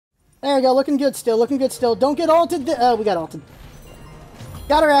There we go, looking good still, looking good still. Don't get ulted. We got ulted.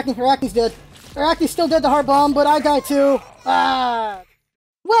 Got Arachne. Arachne's dead. Arachne's still dead to Heart Bomb, but I died too. Ah!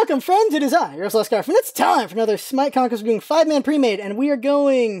 Welcome, friends. It is I, your LostScarf, and it's time for another Smite Conquest. We're doing 5-man pre-made, and we are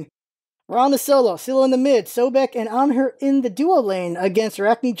going... We're on the solo. Scylla in the mid, Sobek and Anhur in the duo lane against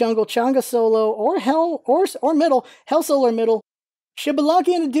Arachne jungle, Chang'e solo, or Hell, or middle. Hell solo or middle. Xbalanque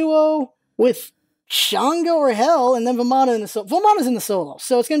in a duo with Chang'e or Hell, and then Vamana in the solo. Vamana's in the solo.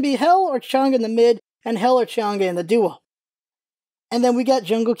 So it's going to be Hell or Chang'e in the mid, and Hell or Chang'e in the duo. And then we got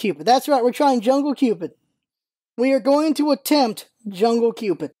Jungle Cupid. That's right, we're trying Jungle Cupid. We are going to attempt Jungle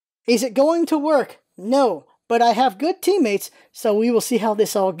Cupid. Is it going to work? No. But I have good teammates, so we will see how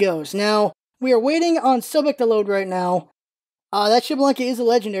this all goes. Now, we are waiting on Sobek to load right now. That Xbalanque is a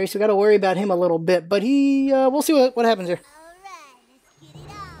legendary, so we got to worry about him a little bit. But we'll see what happens here.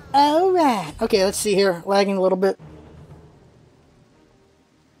 Alright. Okay, let's see here. Lagging a little bit.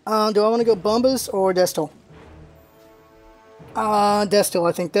 Do I want to go Bombas or Destal? Destal,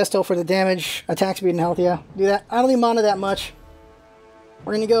 I think. Destal for the damage, attack speed, and health, yeah. Do that. I don't need mana that much.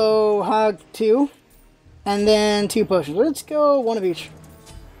 We're going to go Hog 2. And then 2 potions. Let's go 1 of each.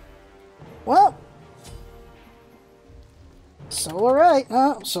 Well. So alright.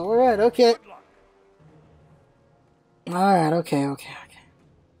 So alright, okay. Alright, okay.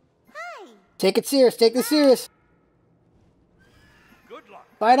 Hi. Take it serious, take this serious. Good luck.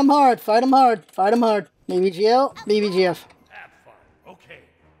 Fight him hard, fight him hard, fight him hard. BBGL, BBGF. Okay.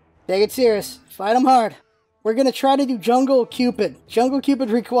 Take it serious, fight him hard. We're gonna try to do Jungle Cupid. Jungle Cupid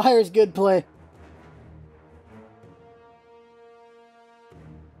requires good play.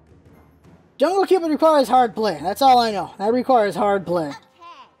 Jungle Cupid requires hard play. That's all I know. That requires hard play.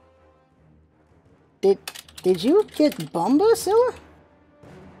 Did you get Bomba, Scylla?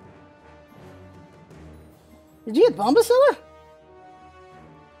 Did you get Bomba, Scylla?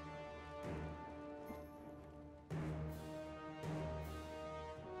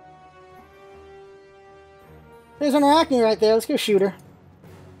 There's an Arachne right there. Let's go shoot her.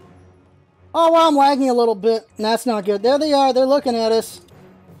 Oh, well, I'm lagging a little bit. That's not good. There they are. They're looking at us.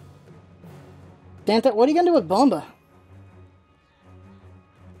 Danta, what are you going to do with Bomba?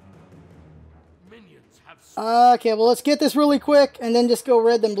 Okay, well, let's get this really quick and then just go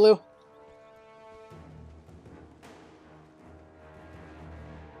red then blue.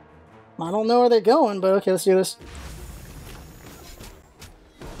 I don't know where they're going, but okay, let's do this.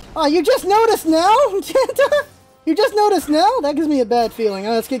 Oh, you just noticed now? Danta? You just noticed now? That gives me a bad feeling.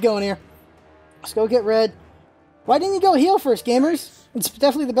 Let's get going here. Let's go get red. Why didn't you go heal first, gamers? It's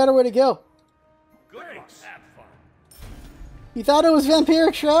definitely the better way to go. You thought it was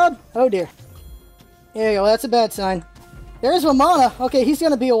Vampiric Shroud? Oh dear. There you go, that's a bad sign. There's Vamana. Okay, he's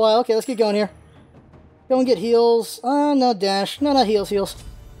gonna be a while. Okay, let's get going here. Go and get heals. No dash. No, not heals, heals.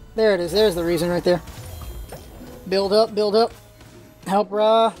 There it is. There's the reason right there. Build up, build up. Help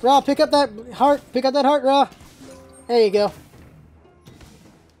Ra. Ra, pick up that heart. Pick up that heart, Ra. There you go.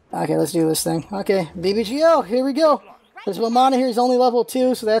 Okay, let's do this thing. Okay, BBGO, here we go. There's Vamana here. He's only level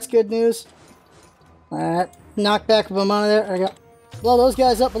 2, so that's good news. Alright. Knock back Vamana there. There we go. Blow those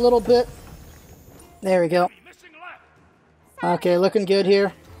guys up a little bit. There we go. Okay, looking good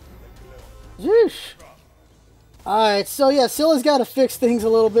here. Zeesh. Alright, so yeah, Scylla's got to fix things a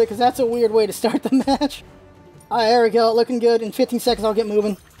little bit because that's a weird way to start the match. Alright, there we go. Looking good. In 15 seconds, I'll get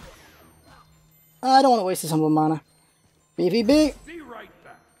moving. I don't want to waste this on Vamana. BVB.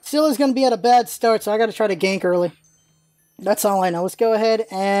 Scylla's going to be at a bad start, so I got to try to gank early. That's all I know. Let's go ahead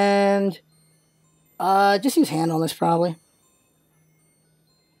and... just use hand on this, probably.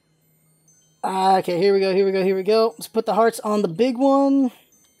 Okay, here we go, here we go, here we go. Let's put the hearts on the big one.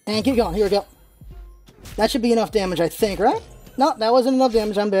 And keep going, here we go. That should be enough damage, I think, right? No, that wasn't enough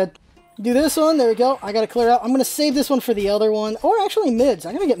damage, I'm bad. Do this one, there we go. I gotta clear out. I'm gonna save this one for the other one. Or actually mids.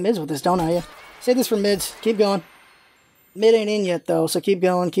 I gotta get mids with this, don't I? Yeah. Save this for mids. Keep going. Mid ain't in yet, though, so keep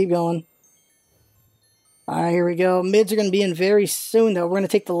going, keep going. Alright, here we go. Mids are going to be in very soon, though. We're going to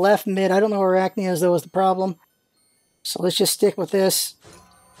take the left mid. I don't know where Arachne is, though, is the problem. So let's just stick with this.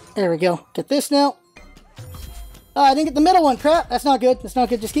 There we go. Get this now. Oh, I didn't get the middle one. Crap. That's not good. That's not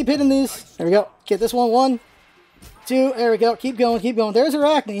good. Just keep hitting these. There we go. Get this one. 1, 2. There we go. Keep going. Keep going. There's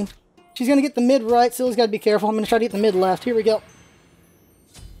Arachne. She's going to get the mid right. Scylla's got to be careful. I'm going to try to get the mid left. Here we go.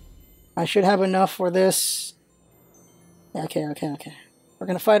 I should have enough for this. Okay. We're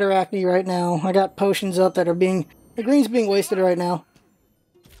going to fight Arachne right now. I got potions up that are being... The green's being wasted right now.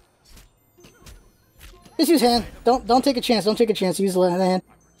 Just use hand. Don't take a chance. Don't take a chance. Use the hand.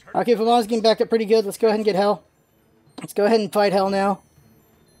 Okay, Vamana's getting back up pretty good. Let's go ahead and get Hell. Let's go ahead and fight Hell now.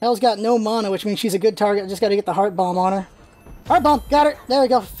 Hell's got no mana, which means she's a good target. I just got to get the heart bomb on her. Heart bomb. Got her. There we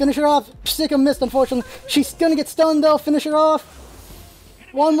go. Finish her off. Sikkim missed, unfortunately. She's going to get stunned, though. Finish her off.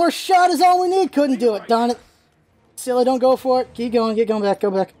 One more shot is all we need. Couldn't do it. Darn it. Silly, don't go for it. Keep going. Get going back.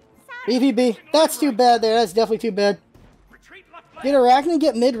 Go back. BVB. That's too bad there. That's definitely too bad. Did Arachne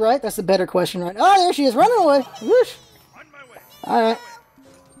get mid right? That's the better question, right? Oh, there she is. Running away. Whoosh. Alright.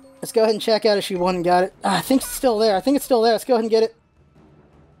 Let's go ahead and check out if she won and got it. I think it's still there. I think it's still there. Let's go ahead and get it.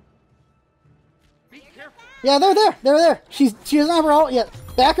 Yeah, they're there. They're there. She doesn't have her ult yet.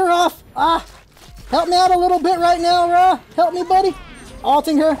 Back her off. Ah. Help me out a little bit right now, Ra. Help me, buddy.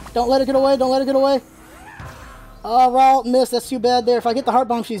 Alting her. Don't let her get away. Don't let her get away. Oh, Ra ult missed. That's too bad there. If I get the heart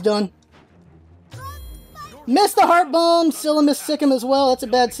bomb, she's done. Missed the heart bomb. Scylla missed Sikkim as well. That's a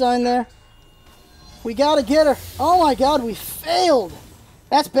bad sign there. We gotta get her. Oh my god, we failed.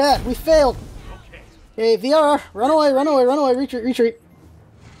 That's bad. We failed. Okay, VRR. Run away, run away, run away. Retreat, retreat.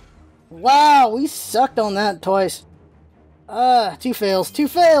 Wow, we sucked on that twice. 2 fails. 2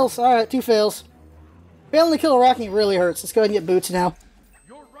 fails. Alright, 2 fails. Failing to kill Arachne really hurts. Let's go ahead and get boots now.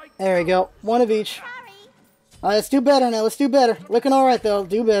 There we go. 1 of each. Let's do better now. Let's do better. Looking alright though.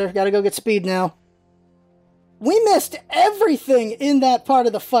 Do better. Gotta go get speed now. We missed everything in that part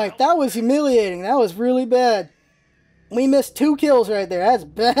of the fight. That was humiliating. That was really bad. We missed 2 kills right there. That's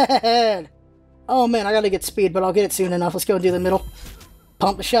bad. Oh man, I gotta get speed, but I'll get it soon enough. Let's go do the middle.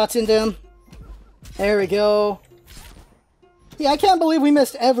 Pump the shots into him. There we go. Yeah, I can't believe we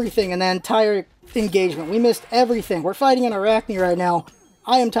missed everything in that entire engagement. We missed everything. We're fighting an Arachne right now.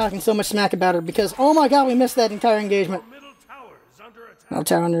 I am talking so much smack about her because, oh my god, we missed that entire engagement. Middle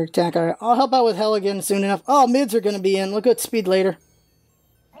tower under attack. Alright, I'll help out with Hell again soon enough. Oh, mids are going to be in. Look at speed later.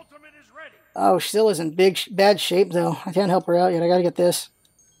 Oh, Scylla's in bad shape, though. I can't help her out yet. I got to get this.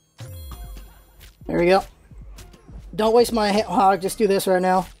 There we go. Don't waste my hog. Just do this right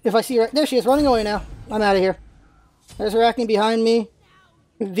now. If I see her... There she is, running away now. I'm out of here. There's Arachne behind me.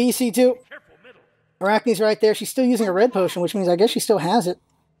 VC2. Arachne's right there. She's still using a red potion, which means I guess she still has it.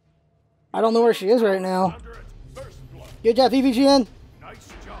 I don't know where she is right now. Good job, VVGN.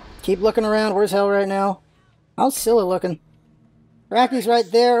 Keep looking around. Where's Hell right now? How's Scylla looking? Arachne's right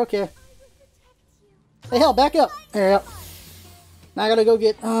there. Okay. Hey, Hell, back up. There we go. Now I gotta go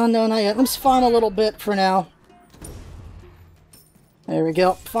get... Oh, no, not yet. Let's farm a little bit for now. There we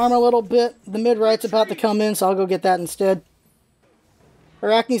go. Farm a little bit. The mid-right's about to come in, so I'll go get that instead.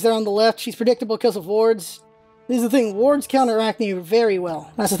 Arachne's there on the left. She's predictable because of wards. This is the thing. Wards counter Arachne very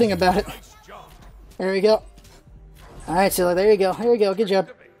well. That's the thing about it. There we go. Alright, Scylla. There you go. There you go. Good job.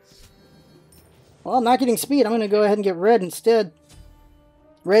 Well, I'm not getting speed. I'm going to go ahead and get red instead.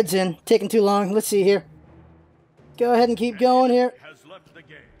 Red's in. Taking too long. Let's see here. Go ahead and keep going here.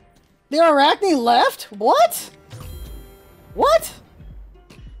 The Arachne left? What? What?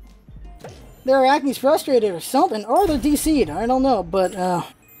 The Arachne's frustrated or something. Or they're DC'd. I don't know. But,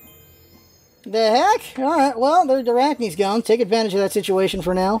 the heck? Alright, well, the Arachne's gone. Take advantage of that situation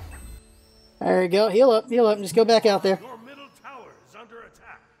for now. There you go. Heal up. Heal up. And just go back out there.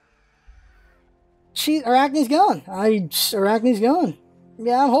 Arachne's gone. Arachne's gone.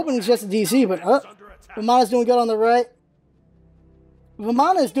 Yeah, I'm hoping it's just a DC, but Vamana's doing good on the right.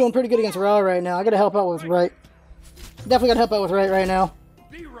 Vamana is doing pretty good against Ra right now. I gotta help out with right. Definitely gotta help out with right now.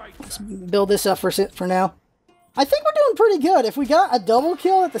 Let's build this up for now. I think we're doing pretty good. If we got a double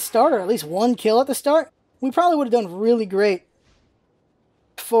kill at the start, or at least 1 kill at the start, we probably would have done really great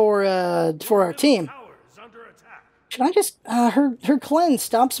for our team. Should I just... her cleanse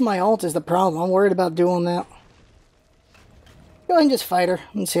stops my ult is the problem. I'm worried about doing that. Go ahead and just fight her.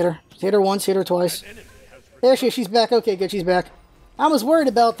 Let's hit her. Hit her once, hit her twice. There she is. She's back. Okay, good. She's back. I was worried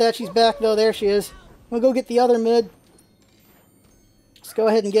about that. She's back, though. There she is. I'm going to go get the other mid. Let's go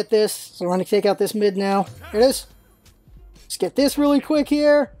ahead and get this. So we're going to take out this mid now. Here it is. Let's get this really quick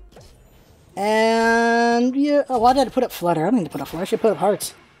here. And... yeah. Oh, why did I put up Flutter? I don't need to put up Flutter. I should put up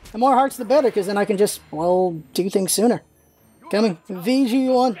Hearts. The more hearts, the better, because then I can just, well, do things sooner. Coming.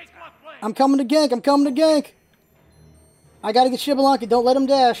 VG1. I'm coming to gank. I'm coming to gank. I gotta get Shibalanki. Don't let him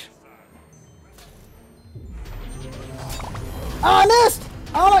dash. Oh, I missed!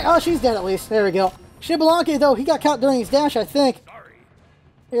 Oh, my... oh, she's dead at least. There we go. Shibalanki, though, he got caught during his dash, I think.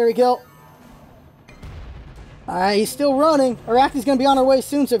 Here we go. Alright, he's still running. Arachne's gonna be on her way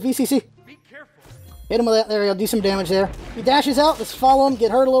soon, so VCC. Hit him with that. There we go. Do some damage there. He dashes out. Let's follow him.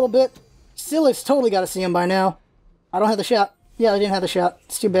 Get hurt a little bit. Scylla's totally got to see him by now. I don't have the shot. Yeah, I didn't have the shot.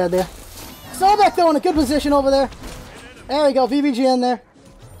 It's too bad there. Sobek, though, in a good position over there. There we go. VBGN there.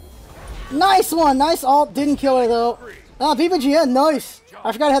 Nice one. Nice ult. Didn't kill her, though. Oh, VBGN. Nice.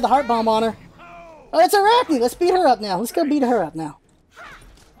 I forgot I had the heart bomb on her. Oh, it's Arachne. Let's beat her up now. Let's go beat her up now.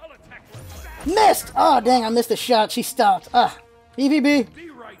 Missed! Oh, dang, I missed a shot. She stopped. Ah. EVB.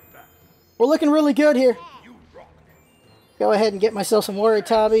 We're looking really good here. Go ahead and get myself some Warrior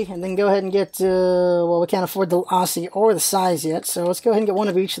Tabi, and then go ahead and get, well, we can't afford the Aussie or the size yet, so let's go ahead and get one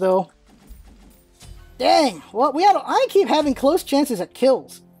of each, though. Dang! Well, I keep having close chances at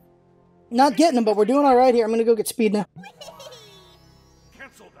kills. Not getting them, but we're doing alright here. I'm gonna go get speed now.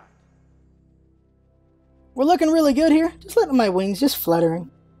 Cancel that. We're looking really good here. Just letting my wings, just fluttering.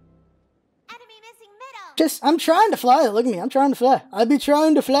 Enemy missing middle. I'm trying to fly. Look at me, I'm trying to fly. I be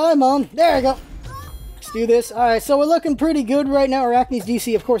trying to fly, Mom. There we go. Let's do this. Alright, so we're looking pretty good right now. Arachne's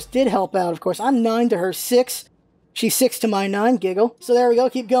DC, of course, did help out, of course. I'm 9 to her 6. She's 6 to my 9. Giggle. So there we go.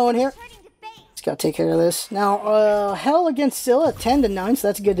 Keep going here. Just gotta take care of this. Now, Hell against Scylla, 10 to 9, so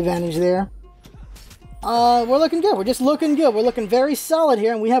that's a good advantage there. We're looking good. We're just looking good. We're looking very solid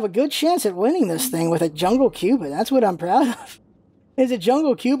here, and we have a good chance at winning this thing with a Jungle Cupid. That's what I'm proud of. Is a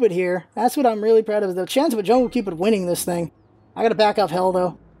Jungle Cupid here. That's what I'm really proud of. The chance of a Jungle Cupid winning this thing. I gotta back off Hell,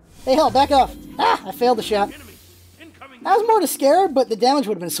 though. Hey, Hell, back off! Ah! I failed the shot. I was more to scared, but the damage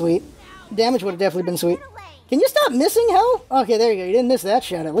would have been sweet. The damage would have definitely been sweet. Can you stop missing, Hell? Okay, there you go. You didn't miss that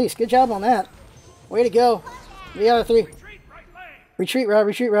shot, at least. Good job on that. Way to go. 3 out of 3. Retreat, Ra.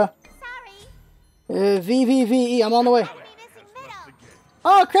 Retreat, Ra. VVVE. I'm on the way.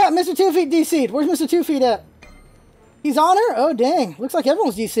 Oh, crap. Mr. 2 Feet DC'd. Where's Mr. 2 Feet at? He's on her? Oh, dang. Looks like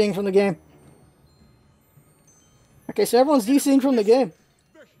everyone's DCing from the game. Okay, so everyone's DCing from the game.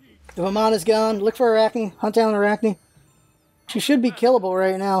 The Vamana's gone. Look for Arachne. Hunt down Arachne. She should be killable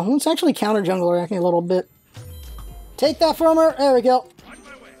right now. Let's actually counter jungle Arachne a little bit. Take that from her. There we go.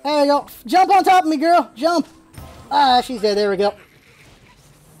 There we go. Jump on top of me, girl. Jump. Ah, she's dead. There we go.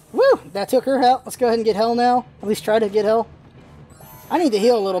 Woo! That took her out. Let's go ahead and get Hell now. At least try to get Hell. I need to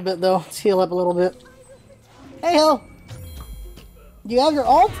heal a little bit, though. Let's heal up a little bit. Hey, Hell. Do you have your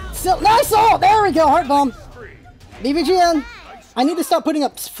ult? Nice ult! There we go. Heart bomb. VVGN. I need to stop putting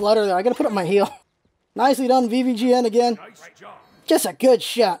up flutter, though. I gotta put up my heal. Nicely done, VVGN again. Just a good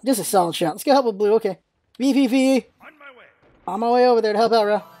shot. Just a solid shot. Let's go help with blue. Okay. VVVE. On my way over there to help out,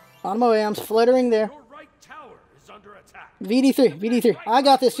 Ra. On my way. I'm fluttering there. VD3. VD3. I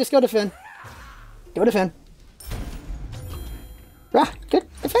got this. Just go defend. Go defend. Ra, good.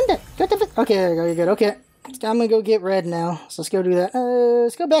 Defend it. Good defend. Okay, there you go. You're good. Okay. I'm gonna go get red now. So let's go do that.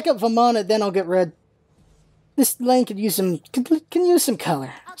 Let's go back up Vamana, then I'll get red. This lane could use some can use some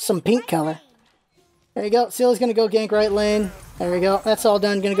color. Some pink color. There you go. Scylla's gonna go gank right lane. There we go. That's all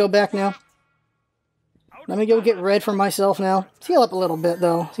done. Gonna go back now. Let me go get red for myself now. Heal up a little bit,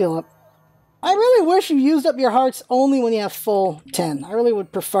 though. Heal up. I really wish you used up your hearts only when you have full 10. I really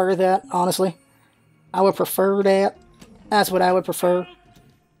would prefer that, honestly. I would prefer that. That's what I would prefer.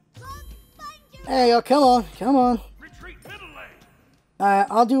 There you go. Come on. Come on. Alright,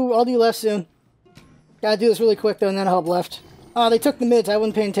 I'll do left soon. Gotta do this really quick, though, and then I'll help left. Oh, they took the mids. I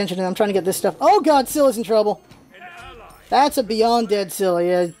wasn't paying attention to them. I'm trying to get this stuff. Oh, God. Scylla's in trouble. That's a beyond dead Scylla,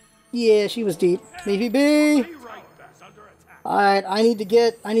 yeah. Yeah, she was deep. BVB! Alright, I need to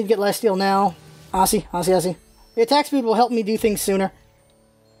get lifesteal now. Aussie. The attack speed will help me do things sooner.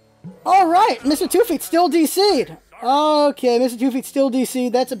 Alright, Mr. 2 Feet still DC'd. Okay, Mr. 2 Feet still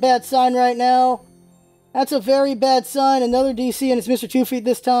DC'd. That's a bad sign right now. That's a very bad sign. Another DC, and it's Mr. 2 Feet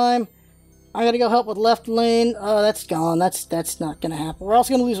this time. I gotta go help with left lane. Oh, that's gone. That's not gonna happen. We're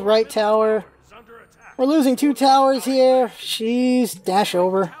also gonna lose right tower. We're losing 2 towers here. Jeez, dash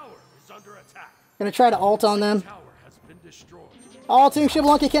over. Gonna try to ult on them. Ulting,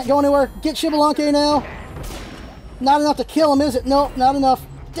 Shibalanke can't go anywhere. Get Shibalanke now. Not enough to kill him, is it? Nope, not enough.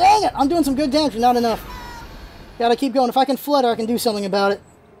 Dang it! I'm doing some good damage, but not enough. Gotta keep going. If I can flutter, I can do something about it.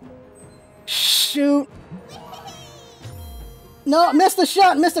 Shoot. No, missed the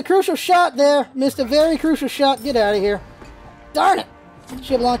shot. Missed a crucial shot there. Missed a very crucial shot. Get out of here. Darn it.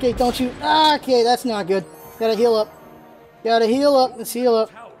 Shibalanke, don't you. Okay, that's not good. Gotta heal up. Gotta heal up. Let's heal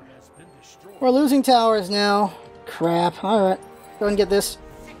up. We're losing towers now. Crap. Alright. Go ahead and get this.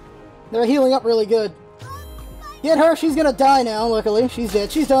 They're healing up really good. Get her. She's gonna die now, luckily. She's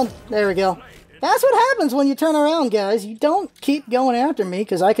dead. She's done. There we go. That's what happens when you turn around, guys. You don't keep going after me,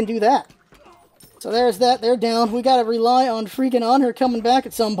 because I can do that. So there's that. They're down. We gotta rely on freaking on her coming back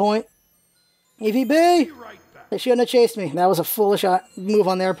at some point. EVB! They shouldn't have chased me. That was a foolish move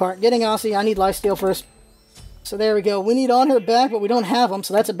on their part. Getting Aussie. I need lifesteal first. So there we go. We need on her back, but we don't have them,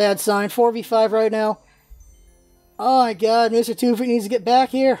 so that's a bad sign. 4v5 right now. Oh my god, Mr. 2 Feet needs to get back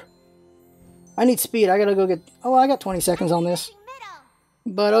here. I need speed. I gotta go get... Oh, I got 20 seconds on this.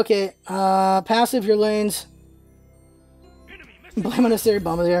 But okay. Passive your lanes. Blame unnecessary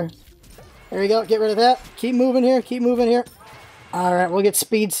bombs here. There we go. Get rid of that. Keep moving here. Keep moving here. Alright, we'll get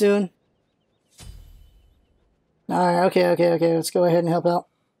speed soon. Alright, okay. Let's go ahead and help out.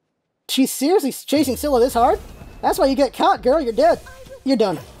 She's seriously chasing Scylla this hard? That's why you get caught, girl. You're dead. You're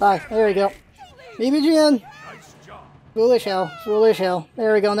done. Bye. There we go. BBG in. Foolish hell. Foolish hell.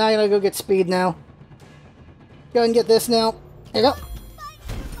 There we go. Now I gotta go get speed now. Go ahead and get this now. There you go.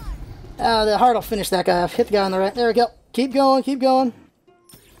 The heart will finish that guy off. Hit the guy on the right. There we go. Keep going. Keep going.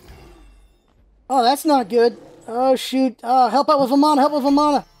 Oh, that's not good. Oh, shoot. Oh, help out with Vamana. Help with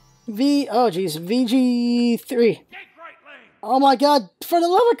Vamana. Oh, jeez. VG3. Oh, my God. For the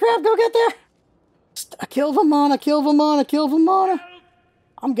love of crap, go get there. Kill Vamana. Kill Vamana. Kill Vamana.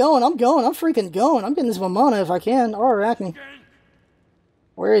 I'm going. I'm freaking going. I'm getting this Vamana if I can. Or Arachne.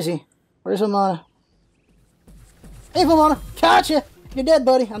 Where is he? Where's Vamana? Hey, Vamana. Gotcha. You're dead,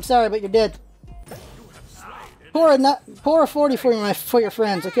 buddy. I'm sorry, but you're dead. Pour a 40 for your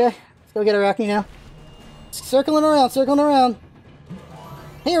friends, okay? Let's go get Arachne now. Circling around.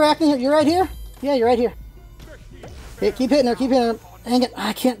 Hey, Arachne, you're right here? Yeah, you're right here. Hey, keep hitting her. Dang it,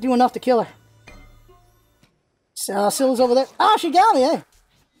 I can't do enough to kill her. Scylla's over there. Ah, she got me, hey!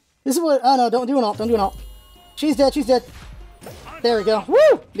 This is what... Oh, no, don't do an ult. She's dead. There we go.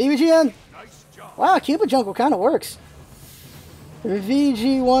 Woo! BBGN! Wow, Cupid jungle kind of works.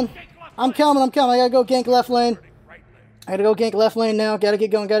 VG1. I'm coming. I gotta go gank left lane. Now. Gotta get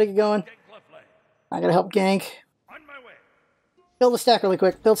going. I gotta help gank. Build a stack really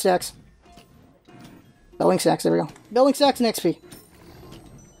quick. Build stacks. Building stacks, there we go. Building stacks and XP.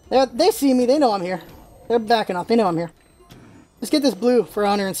 They see me, they know I'm here. They're backing off, they know I'm here. Let's get this blue for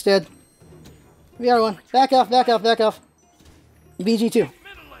honor instead. VR1. Back off. BG2.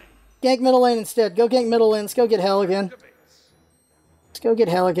 Gank middle lane instead. Go gank middle lane. Let's go get Hell again.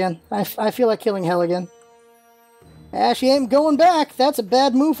 I feel like killing Hell again. Ah, she ain't going back. That's a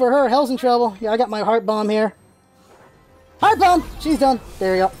bad move for her. Hell's in trouble. Yeah, I got my heart bomb here. Heart bomb! She's done.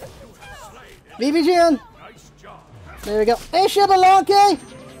 There we go. BBG in. There we go. Hey, Shibalonke!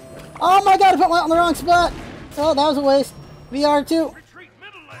 Oh my god, I put one on the wrong spot. Oh, that was a waste. VR2.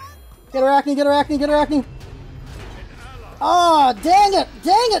 Get Arachne. Oh, dang it.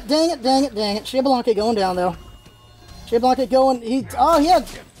 Shibalonke going down, though. Shibalonke going. He had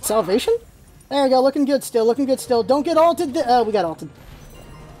salvation? There we go. Looking good still. Don't get ulted. We got ulted.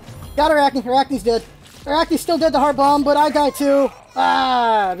 Got Arachne. Arachne's dead. Arachne's still dead to heart bomb, but I died too.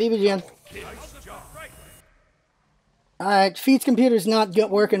 Ah, BBGN. Alright, Feet's computer's not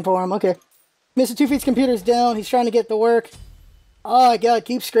working for him. Okay. Mr. 2 Feet's computer's down. He's trying to get to work. Oh my god,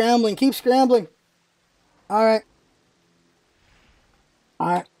 keep scrambling. Alright.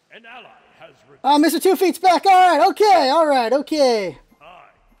 Mr. 2 Feet's back. Alright, okay.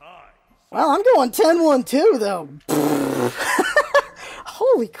 Well, I'm going 10-1-2 though.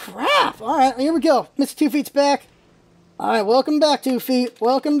 Holy crap. Alright, here we go. Mr. 2 Feet's back. Alright, welcome back, 2 Feet.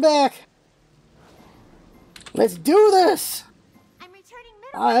 Welcome back. Let's do this! I'm returning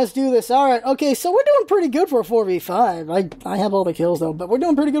middle. Alright, let's do this. Alright, okay, so we're doing pretty good for a 4v5. I have all the kills, though, but we're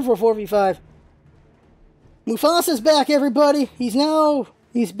doing pretty good for a 4v5. Mufasa's back, everybody. He's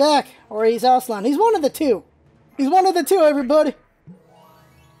back. Or he's Aslan. He's one of the two. Everybody.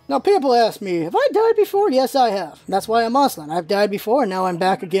 Now, people ask me, have I died before? Yes, I have. That's why I'm Aslan. I've died before, and now I'm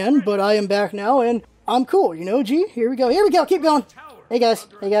back again, but I am back now, and I'm cool, you know, G? Here we go, keep going. Hey, guys.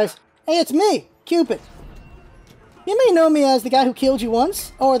 Hey, it's me, Cupid. You may know me as the guy who killed you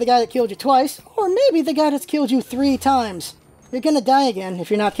once, or the guy that killed you twice, or maybe the guy that's killed you 3 times. You're gonna die again if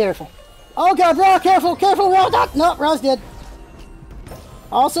you're not careful. Oh god, Ra, careful, Ra, no, Ra's dead.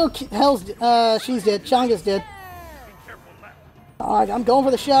 Also, she's dead, Changa's dead. I'm going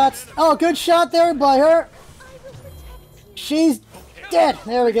for the shots. Oh, good shot there by her. She's dead.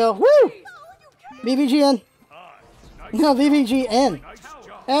 There we go. Woo! BBGN. No, BBGN.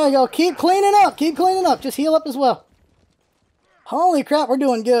 There we go. Keep cleaning up. Just heal up as well. Holy crap, we're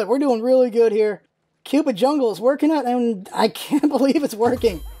doing good. We're doing really good here. Cupid Jungle is working out, and I can't believe it's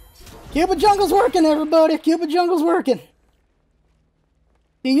working. Cupid Jungle's working, everybody. Cupid Jungle's working.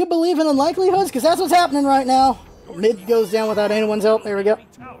 Do you believe in unlikelihoods? Because that's what's happening right now. Mid goes down without anyone's help. There we go.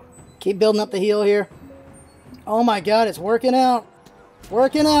 Keep building up the heal here. Oh my god, it's working out.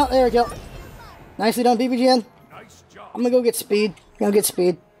 There we go. Nicely done, BBGN. I'm gonna go get speed. We're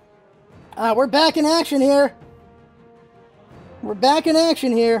back in action here.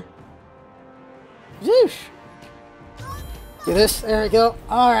 Zeesh. Do this. There we go.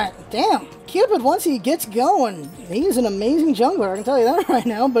 Alright. Damn. Cupid, once he gets going, he's an amazing jungler. I can tell you that right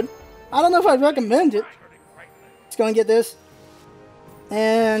now, but I don't know if I'd recommend it. Let's go and get this.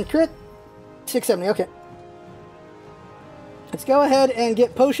 And crit. 670. Okay. Let's go ahead and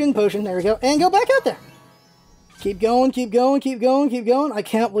get potion. There we go. And go back out there. Keep going. I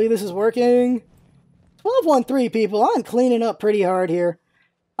can't believe this is working. 12-1-3, people. I'm cleaning up pretty hard here.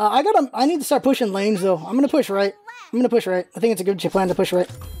 I need to start pushing lanes, though. I'm going to push right. I'm going to push right. I think it's a good plan to push right.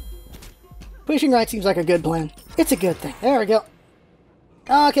 Pushing right seems like a good plan. It's a good thing. There we go.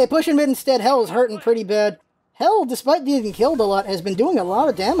 Okay, pushing mid instead. Hell is hurting pretty bad. Hell, despite being killed a lot, has been doing a lot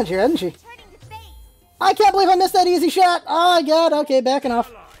of damage here, hasn't she? I can't believe I missed that easy shot. Oh, my God. Okay, backing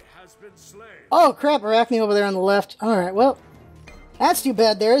off. Oh, crap. Arachne over there on the left. All right, well, that's too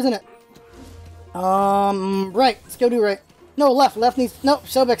bad there, isn't it? Right. Let's go do right. No, left. Left needs... Nope,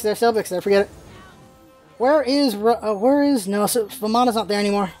 Sobek's there. Sobek's there. Forget it. Where is... No, so Vamana's not there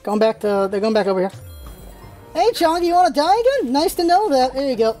anymore. They're going back over here. Hey, Chonga, you want to die again? Nice to know that. There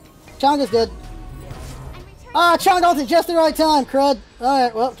you go. Chonga's dead. Ah, Chonga ulted just the right time, crud.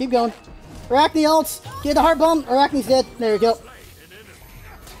 Alright, well, keep going. Arachne ults. Get the heart bomb. Arachne's dead. There you go.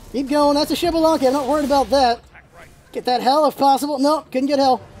 Keep going. That's a Shibalonki. I'm not worried about that. Get that hell if possible. No, couldn't get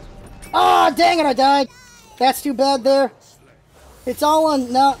hell. Ah, dang it, I died. That's too bad there. It's all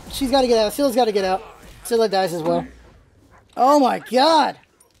on... No, she's got to get out. Scylla's got to get out. Scylla dies as well. Oh my god.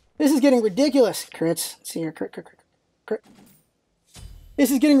 This is getting ridiculous. Crits. Let's see here. Crit, crit, crit, crit.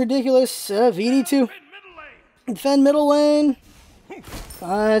 This is getting ridiculous. VD2. Defend middle lane.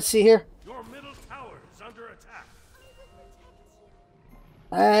 Let's see here. Your middle tower is under attack.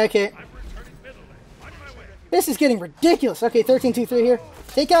 Okay. This is getting ridiculous. Okay, 13-2-3 here.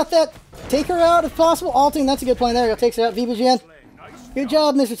 Take out that. Take her out if possible. Alting, that's a good plan. There you go. Takes her out. VBGN. Good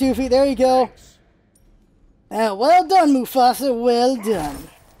job, Mr. 2 Feet. There you go. Well done, Mufasa. Well done.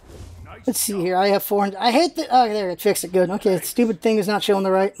 Let's see here. I have 400. I hate the... Oh, there. It fixed it. Good. Okay, stupid thing is not showing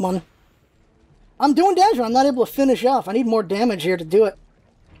the right one. I'm doing damage, but I'm not able to finish off. I need more damage here to do it.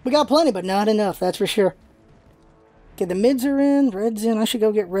 We got plenty, but not enough. That's for sure. Okay, the mids are in. Red's in. I should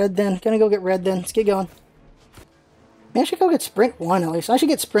go get red then. Gonna go get red then. Let's get going. Maybe I should go get sprint 1 at least. I should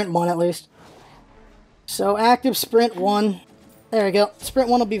get sprint 1 at least. So, active sprint 1. There we go. Sprint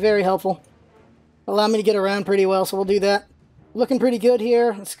 1 will be very helpful. Allow me to get around pretty well, so we'll do that. Looking pretty good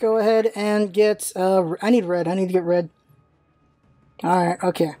here. Let's go ahead and get... I need red. I need to get red. Alright,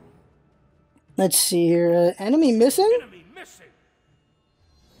 okay. Let's see here. Enemy missing? Enemy missing.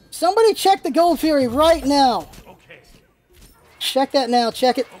 Somebody check the Gold Fury right now. Okay. Check that now.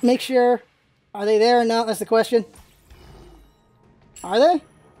 Check it. Make sure. Are they there or not? That's the question. Are they?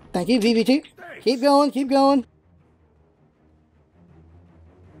 Thank you, VBT. Keep going. Keep going.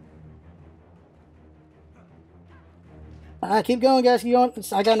 Keep going, guys. Keep going.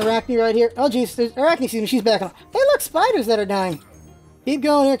 I got an Arachne right here. Oh, jeez. Arachne sees me. She's back on. Hey, look. Spiders that are dying. Keep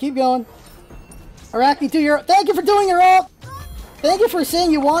going here. Keep going. Arachne, do your... Thank you for doing your ult. Thank you for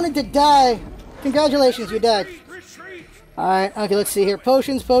saying you wanted to die. Congratulations. You died. Alright. Okay, let's see here.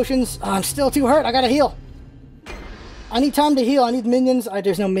 Potions. Potions. Oh, I'm still too hurt. I gotta heal. I need time to heal. I need minions.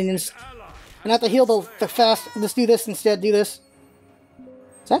 There's no minions. And I have to heal the fast. Let's do this instead. Do this.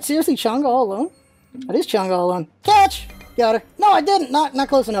 Is that seriously Chonga all alone? That is Chonga all alone. Catch! Got her. No, I didn't. Not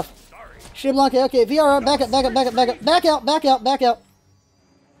close enough. Shiblonka. Okay, VR. Back up, back up, back up, back up. Back out, back out, back out.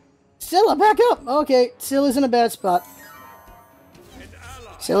 Scylla, back up! Okay, Scylla's in a bad spot.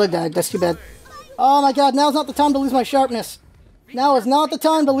 Scylla died. That's too bad. Oh my god, now's not the time to lose my sharpness. Now is not the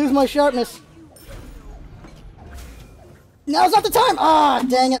time to lose my sharpness. Now's not the time! Ah,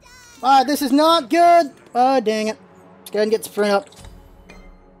 dang it. Ah, this is not good. Ah, dang it. Let's go ahead and get sprint up.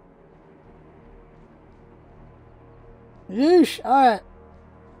 Yeesh, alright.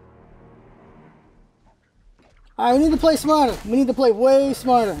 Alright, we need to play smarter. We need to play way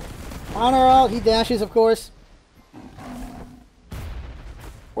smarter. Honor all, he dashes, of course.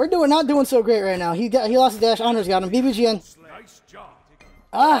 We're not doing so great right now. He lost his dash. Honor's got him. BBGN.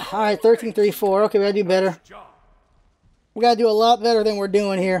 Ah, alright, 13-3-4. Okay, we gotta do better. We gotta do a lot better than we're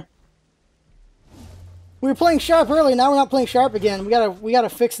doing here. We were playing sharp early, now we're not playing sharp again. We gotta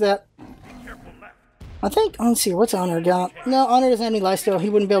fix that. I think, let's see, what's Honor got? No, Honor doesn't have any lifesteal. He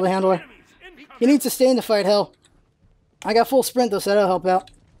wouldn't be able to handle her. He needs to stay in the fight, hell. I got full sprint though, so that'll help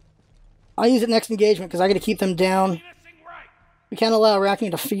out. I'll use it next engagement because I gotta keep them down. We can't allow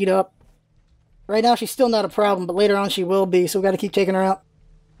Arachne to feed up. Right now she's still not a problem, but later on she will be, so we gotta keep taking her out.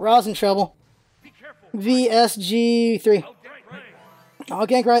 Ra's in trouble. VSG3. I'll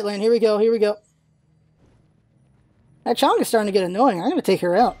gank right lane. Here we go, here we go. That Chonga's starting to get annoying. I'm gonna take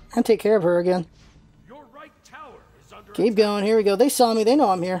her out. I'm gonna take care of her again. Keep going, here we go. They saw me, they know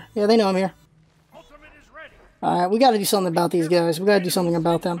I'm here. Yeah, they know I'm here. Alright, we gotta do something about these guys. We gotta do something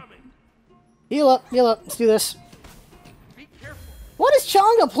about them. Heal up, heal up. Let's do this. What is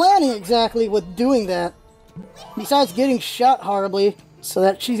Chonga planning exactly with doing that? Besides getting shot horribly, so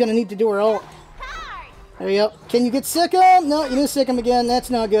that she's gonna need to do her ult. There you go. Can you get sick him? No, you didn't sick him again. That's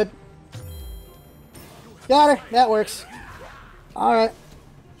not good. Got her. That works. Alright.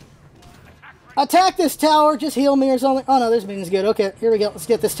 Attack this tower. Just heal me or something. Oh no, this means good. Okay, here we go. Let's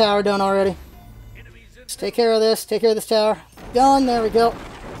get this tower done already. Let's take care of this. Take care of this tower. Done. There we go.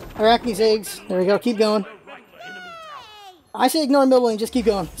 Arachne's eggs. There we go. Keep going. I say ignore middle lane. Just keep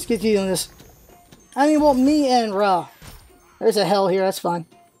going. Let's keep doing this. I mean, well, me and Ra. There's a hell here. That's fine.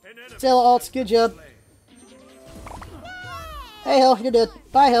 Sailor alts. Good job. Hey, Hell. You're dead.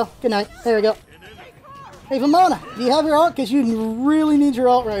 Bye, Hell. Good night. There we go. Hey, Vamana. Do you have your ult? Because you really need your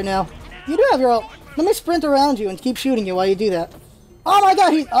ult right now. You do have your ult. Let me sprint around you and keep shooting you while you do that. Oh my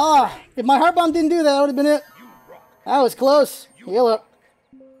god, if my heart bomb didn't do that, that would have been it. That was close. Heal up.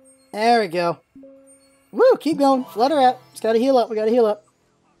 There we go. Woo, keep going. Flutter out. Just gotta heal up. We gotta heal up.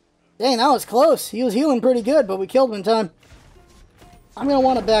 Dang, that was close. He was healing pretty good, but we killed him in time. I'm gonna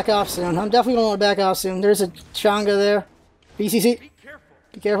want to back off soon. I'm definitely gonna want to back off soon. There's a Changa there. BCC.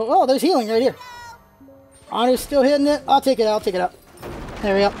 Be careful. Oh, there's healing right here. Honor's still hitting it. I'll take it out. I'll take it out.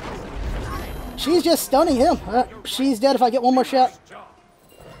 There we go. She's just stunning him. She's dead if I get one more shot.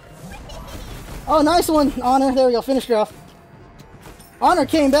 Oh, nice one, Honor. There we go. Finished her off. Honor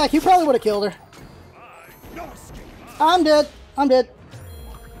came back. You probably would have killed her. I'm dead. I'm dead.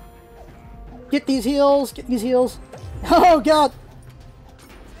 Get these heals. Get these heals. Oh, God.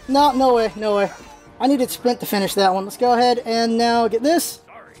 No, no way. No way. I needed sprint to finish that one. Let's go ahead and now get this.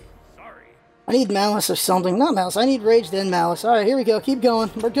 I need Malice or something. Not Malice. I need Rage, then Malice. Alright, here we go. Keep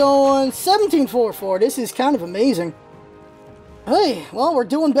going. We're going 17-4-4. This is kind of amazing. Hey, well, we're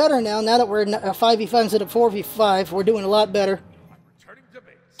doing better now. Now that we're 5v5 instead of 4v5, we're doing a lot better.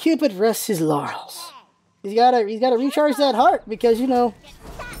 Cupid rests his laurels. He's gotta recharge that heart because, you know,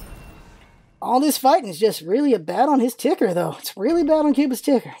 all this fighting is just really bad on his ticker, though. It's really bad on Cupid's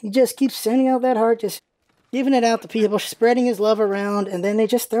ticker. He just keeps sending out that heart, just giving it out to people, spreading his love around, and then they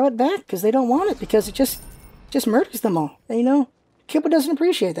just throw it back because they don't want it, because it just murders them all. And, you know, Cupid doesn't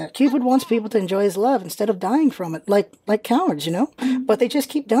appreciate that. Cupid wants people to enjoy his love instead of dying from it, like cowards, you know? But they just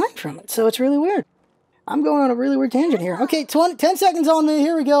keep dying from it, so it's really weird. I'm going on a really weird tangent here. Okay, 10 seconds on me.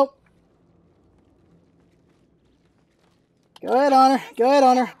 Here we go. Go ahead, Honor. Go ahead,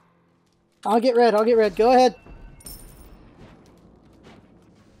 Honor. I'll get red. I'll get red. Go ahead.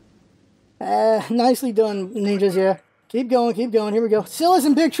 Nicely done, ninjas, yeah. Keep going, keep going. Here we go. Scylla's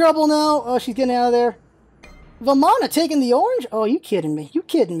in big trouble now. Oh, she's getting out of there. Vamana taking the orange? Oh, you kidding me. You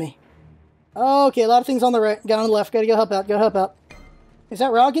kidding me. Okay, a lot of things on the right. Guy on the left. Gotta go help out. Go help out. Is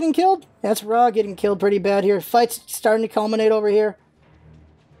that Ra getting killed? That's Ra getting killed pretty bad here. Fight's starting to culminate over here.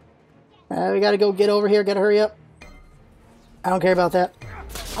 We gotta go get over here. Gotta hurry up. I don't care about that.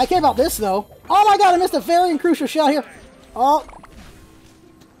 I care about this, though. Oh my god, I missed a very crucial shot here. Oh.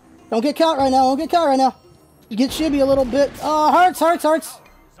 Don't get caught right now. Don't get caught right now. You get Shibby a little bit. Hearts, hearts, hearts.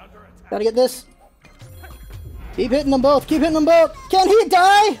 Gotta get this. Keep hitting them both. Keep hitting them both. Can he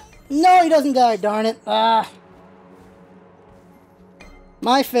die? No, he doesn't die. Darn it.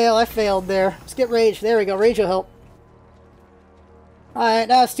 My fail. I failed there. Let's get Rage. There we go. Rage will help. Alright,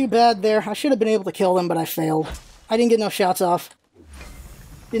 that's too bad there. I should have been able to kill them, but I failed. I didn't get no shots off.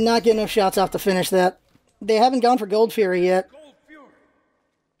 Did not get no shots off to finish that. They haven't gone for Gold Fury yet.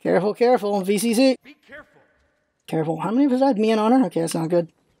 Careful, careful. VCC. Be careful. Careful. How many of us died? Me and Honor? Okay, that's not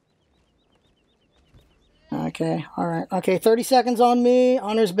good. Okay, alright. Okay, 30 seconds on me.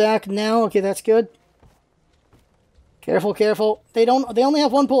 Honor's back now. Okay, that's good. Careful, careful. They only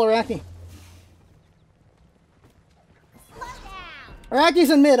have one pull, Arachne. Arachne's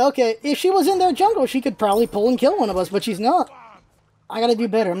in mid. Okay, if she was in their jungle, she could probably pull and kill one of us, but she's not. I gotta do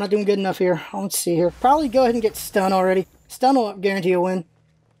better. I'm not doing good enough here. Let's see here. Probably go ahead and get stun already. Stun will guarantee a win.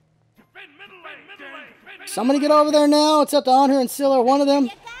 Somebody get over there now. It's up to Honor and Scylla, one of them.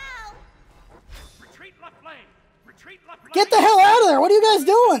 Get the hell out of there. What are you guys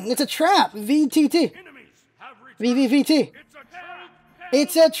doing? It's a trap. VTT. VVVT.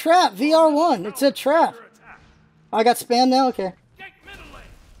 It's a trap. VR1. It's a trap. I got spam now? Okay.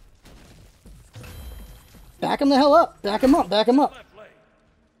 Back him the hell up. Back him up. Back him up.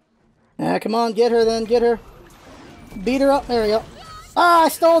 Come on. Get her then. Get her. Beat her up. There we go. I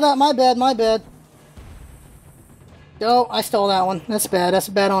stole that. My bad. My bad. Oh, I stole that one. That's bad. That's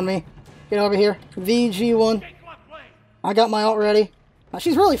bad on me. Get over here. VG1. I got my ult ready.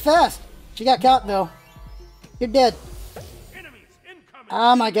 She's really fast. She got caught, though. You're dead.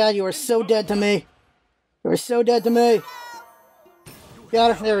 Oh, my God. You are so dead to me. You are so dead to me.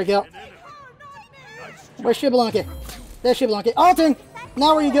 Got her. There we go. Where's Shibalonke? There's Shibalonke. Alting!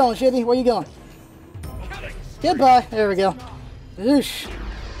 Now where you going, Shibby? Where you going? Goodbye. There we go. Oosh.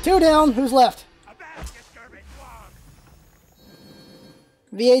 2 down. Who's left?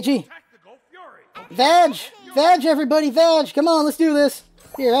 VAG. Vag! Vag, everybody, vag! Come on, let's do this.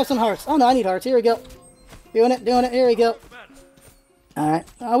 Here, have some hearts. Oh, no, I need hearts. Here we go. Doing it, doing it. Here we go. Alright.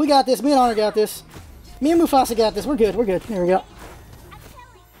 We got this. Me and Honor got this. Me and Mufasa got this. We're good, we're good. Here we go.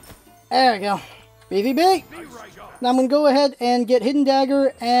 There we go. BVB! Now I'm going to go ahead and get Hidden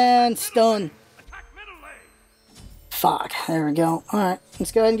Dagger and Stun. Fuck. There we go. Alright.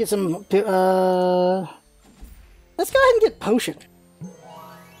 Let's go ahead and get some... let's go ahead and get Potion.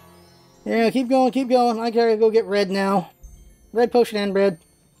 Yeah, keep going, keep going. I gotta go get red now. Red potion and red.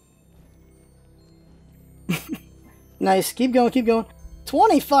 Nice. Keep going, keep going.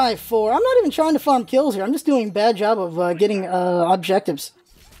 25-4. I'm not even trying to farm kills here. I'm just doing a bad job of getting objectives.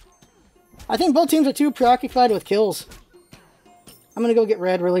 I think both teams are too preoccupied with kills. I'm gonna go get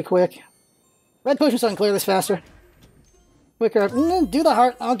red really quick. Red potion so I can clear this faster. Quicker. Do the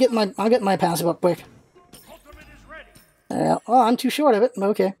heart. I'll get my passive up quick. Oh, I'm too short of it.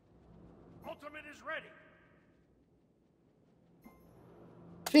 Okay.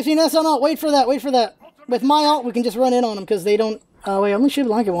 15S on ult. Wait for that. Wait for that. With my ult, we can just run in on them because they don't... wait, only Sri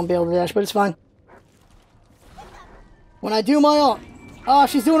Lanka won't be able to dash, but it's fine. When I do my ult... Oh,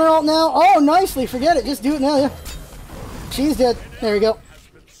 she's doing her ult now. Oh, nicely. Forget it. Just do it now, yeah. She's dead. There we go.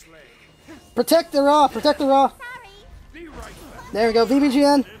 Protect the Raw. Protect the Raw. There we go.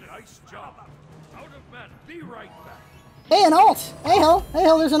 VBGN. Hey, an ult. Hey, hell. Hey,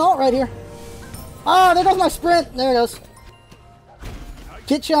 hell, there's an ult right here. Ah, there goes my sprint. There it goes.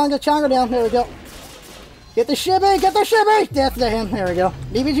 Get Chonga down. There we go. Get the shibby. Get the shibby. Death to him. There we go.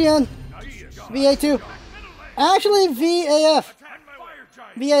 BBGN. VA2. Actually, VAF.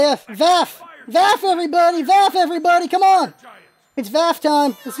 VAF. VAF. VAF, everybody. VAF, everybody. Come on. It's VAF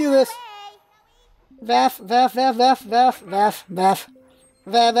time. Let's do this. VAF. VAF. VAF. VAF. VAF. VAF. VAF.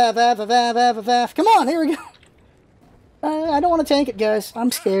 VAF. VAF. VAF. VAF. VAF. VAF. Come on. Here we go. I don't want to tank it, guys.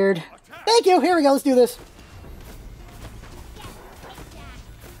 I'm scared. Thank you. Here we go. Let's do this.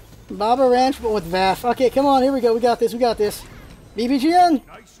 Baba Ranch, but with VAF. Okay, come on. Here we go. We got this. We got this. BBGN.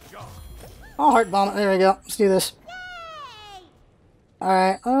 Oh, heart bomb. There we go. Let's do this.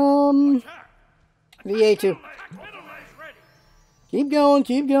 Alright. VA2. Keep going.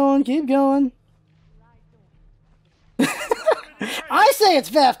 Keep going. Keep going. I say it's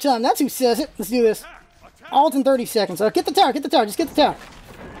VAF time. That's who says it. Let's do this. Ult in 30 seconds. Get the tower. Get the tower. Just get the tower.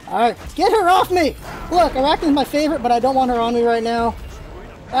 Alright. Get her off me. Look, Arachne's my favorite, but I don't want her on me right now.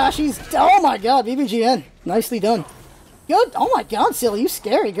 Ah, she's... Oh my god, BBGN. Nicely done. Good. Oh my god, Silly, you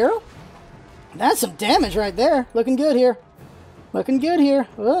scary, girl. That's some damage right there. Looking good here. Looking good here.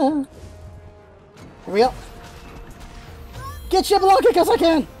 Here we go. Get Shibalonka because I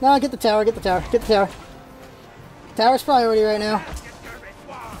can. No, get the tower, get the tower, get the tower. Tower's priority right now.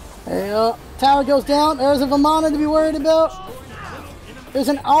 There you go. Tower goes down. There's a Vamana to be worried about. There's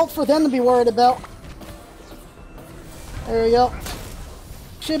an ult for them to be worried about. There we go.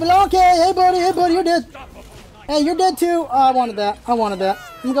 Shibalonka! Hey buddy, you're dead. Hey, you're dead too. Oh, I wanted that. I wanted that.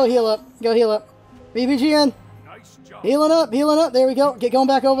 I'm gonna go heal up. Go heal up. BBGN. Healing up, healing up. There we go. Get going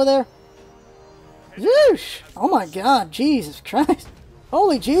back over there. Zoosh! Oh my god, Jesus Christ.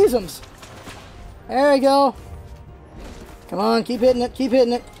 Holy Jeezums. There we go. Come on, keep hitting it, keep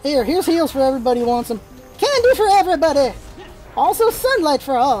hitting it. Here's heals for everybody who wants them. Candy for everybody! Also sunlight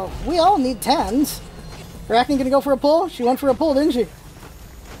for all. We all need tans. Arachne gonna go for a pull? She went for a pull, didn't she?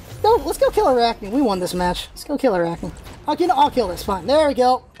 Go, let's go kill Arachne. We won this match. Let's go kill Arachne. Okay, no, I'll kill this. Fine. There we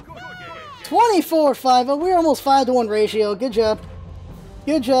go. 24-5. We're almost 5-to-1 ratio. Good job.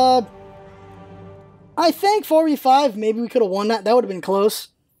 Good job. I think 4v5, maybe we could have won that. That would have been close.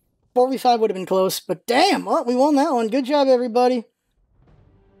 4v5 would have been close. But damn, well, we won that one. Good job, everybody.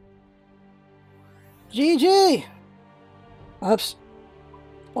 GG. Oops.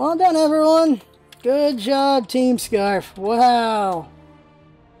 Well done, everyone. Good job, Team Scarf. Wow.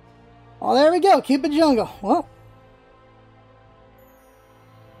 Oh, there we go. Cupid Jungle. Well,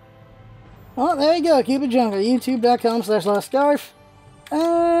 there you go. Cupid Jungle. YouTube.com/LostScarf.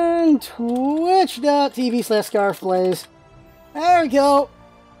 And Twitch.tv/ScarfPlays. There we go.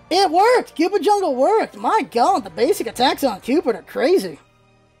 It worked. Cupid Jungle worked. My god, the basic attacks on Cupid are crazy.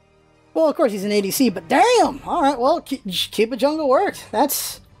 Well, of course, he's an ADC, but damn. All right, well, Cupid Jungle worked.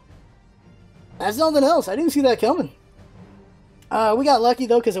 That's something else. I didn't see that coming. We got lucky,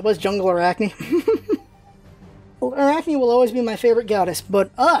 though, because it was Jungle Arachne. Well, Arachne will always be my favorite goddess, but,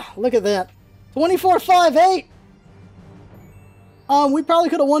 look at that. 24-5-8! We probably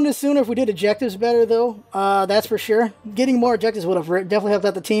could have won this sooner if we did objectives better, though. That's for sure. Getting more objectives would have definitely helped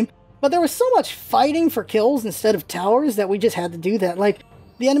out the team. But there was so much fighting for kills instead of towers that we just had to do that. Like,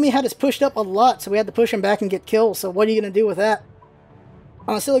 the enemy had us pushed up a lot, so we had to push them back and get kills, so what are you going to do with that?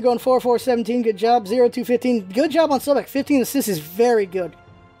 Scylla going 4-4-17, good job. 0-2-15, good job on Sobek. 15 assists is very good.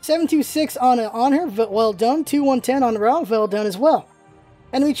 7-2-6 on her, well done. 2-1-10 on Rao, well done as well.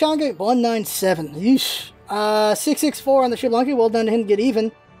 Enemy Changa, 1-9-7. Yeesh. 6-6-4 on the Shiblanki, well done to him, get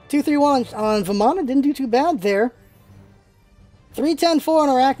even. 2-3-1 on Vamana, didn't do too bad there. 3-10-4 on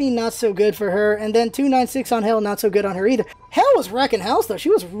Arachne, not so good for her. And then 2-9-6 on Hell, not so good on her either. Hell was wrecking house, though. She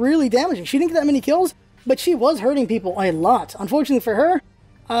was really damaging. She didn't get that many kills, but she was hurting people a lot. Unfortunately for her,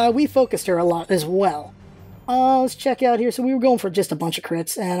 we focused her a lot as well. Let's check out here. So we were going for just a bunch of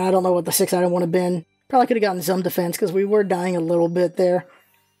crits, and I don't know what the 6 item would have been. Probably could have gotten some defense, because we were dying a little bit there.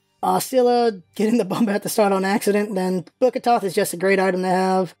 Scylla getting the bump at the start on accident. Then Book of Thoth is just a great item to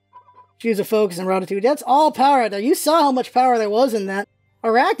have. Choose a focus and Ratitude. That's all power out there. You saw how much power there was in that.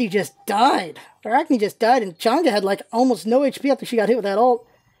 Arachne just died. Arachne just died, and Changa had like almost no HP after she got hit with that ult.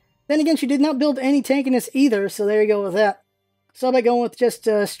 Then again, she did not build any tankiness either, so there you go with that. So by going with just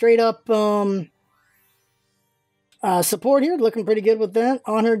straight up support here, looking pretty good with that.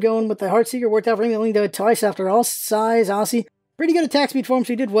 On her going with the Heartseeker, worked out for him, only died twice after all. Size, Aussie. Pretty good attack speed for him,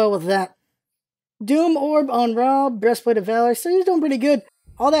 so he did well with that. Doom Orb on Rob, Breastplate of Valor, so he's doing pretty good.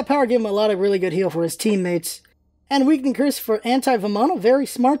 All that power gave him a lot of really good heal for his teammates. And Weakening Curse for Anti-Vamana, very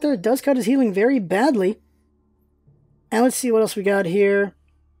smart there. It does cut his healing very badly. And let's see what else we got here.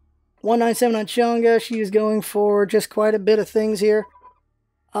 197 on Changa, she is going for just quite a bit of things here.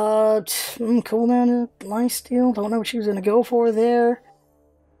 Cooldown, Lifesteal, don't know what she was going to go for there.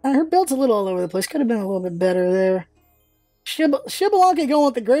 And her build's a little all over the place, could have been a little bit better there. Shibalanka going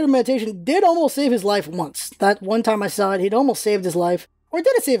with the Greater Meditation did almost save his life once. That one time I saw it, he'd almost saved his life. Or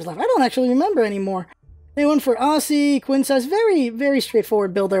did it save his life? I don't actually remember anymore. They went for Aussie, Quinn Size, very, very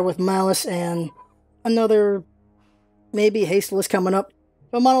straightforward build there with Malice and another maybe Hasteless coming up.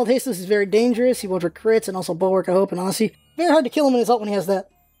 But Mono with Hasteless is very dangerous. He went for crits and also Bulwark of Hope and Aussie. Very hard to kill him in his ult when he has that.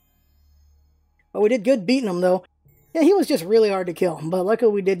 But we did good beating him though. Yeah, he was just really hard to kill, but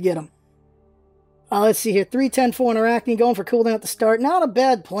luckily we did get him. Let's see here, 3-10-4 on Arachne, going for cooldown at the start. Not a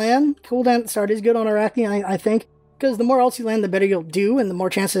bad plan. Cooldown at the start is good on Arachne, I think. Because the more ults you land, the better you'll do, and the more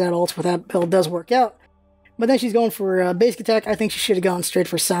chances that ults with that build does work out. But then she's going for basic attack. I think she should have gone straight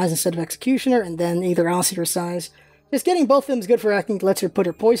for Size instead of Executioner, and then either Aussie or Size. Just getting both of them is good for Arachne, lets her put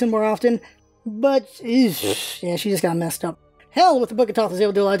her poison more often. But, yeah, she just got messed up. Hell, with the Book of Thoth, was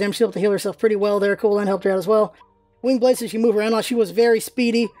able to do a lot of damage. She was able to heal herself pretty well there. Cooldown helped her out as well. Wing Blades, so she moved around a lot. She was very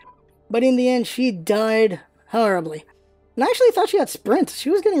speedy. But in the end, she died horribly. And I actually thought she had Sprint. She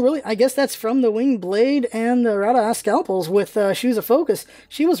was getting really... I guess that's from the Wing Blade and the Rada Scalpels with Shoes of Focus.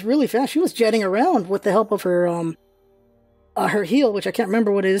 She was really fast. She was jetting around with the help of her her heal, which I can't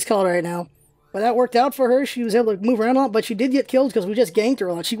remember what it is called right now. But that worked out for her. She was able to move around a lot, but she did get killed because we just ganked her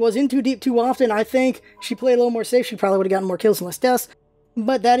a lot. She was in too deep too often. I think she played a little more safe. She probably would have gotten more kills and less deaths.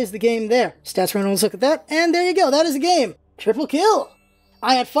 But that is the game there. Stats run, let's look at that. And there you go. That is the game. Triple kill.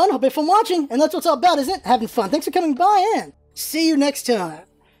 I had fun. Hope you had fun watching. And that's what's all about, isn't it? Having fun. Thanks for coming by, and see you next time.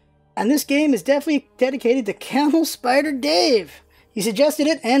 And this game is definitely dedicated to Camel Spider Dave. He suggested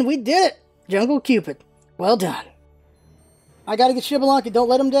it, and we did it. Jungle Cupid. Well done. I gotta get Shibalanka. Don't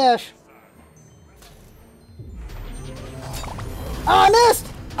let him dash. Oh, I missed!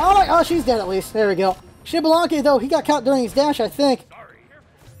 Oh, she's dead at least. There we go. Shibalanka, though, he got caught during his dash, I think.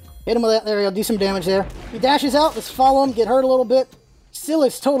 Hit him with that. There we go. Do some damage there. He dashes out. Let's follow him. Get hurt a little bit.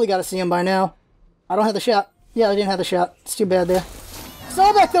 Scylla's totally got to see him by now. I don't have the shot. Yeah, I didn't have the shot. It's too bad there.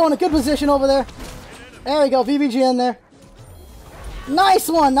 Sobek, though, in a good position over there. There we go. VVGN there. Nice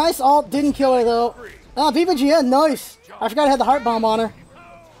one. Nice ult. Didn't kill her, though. Ah, VVGN. Nice. I forgot I had the heart bomb on her.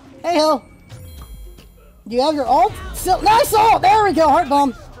 Hey, ho. Do you have your ult? Still, nice ult. There we go. Heart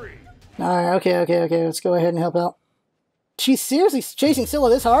bomb. Alright, okay. Let's go ahead and help out. She's seriously chasing Scylla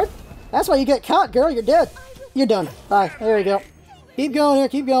this hard? That's why you get caught, girl. You're dead. You're done. Bye. There we go. Keep going here.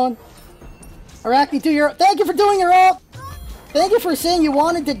 Keep going. Arachne, do your... Thank you for doing your ult. Thank you for saying you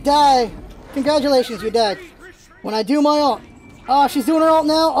wanted to die. Congratulations, you died. When I do my ult. Oh, she's doing her ult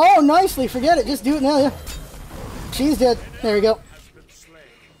now. Oh, nicely. Forget it. Just do it now, yeah. She's dead. There we go.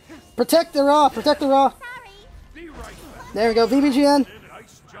 Protect the Raw. Protect the Raw. There we go. VBGN.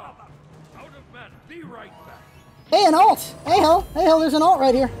 Hey, an ult. Hey, hell. Hey, hell. There's an ult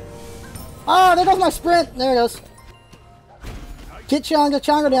right here. Ah, there goes my sprint. There it goes. Get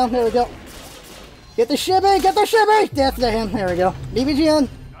Changa down. There we go. Get the shibby. Get the shibby. Death to him. There we go. BBGN.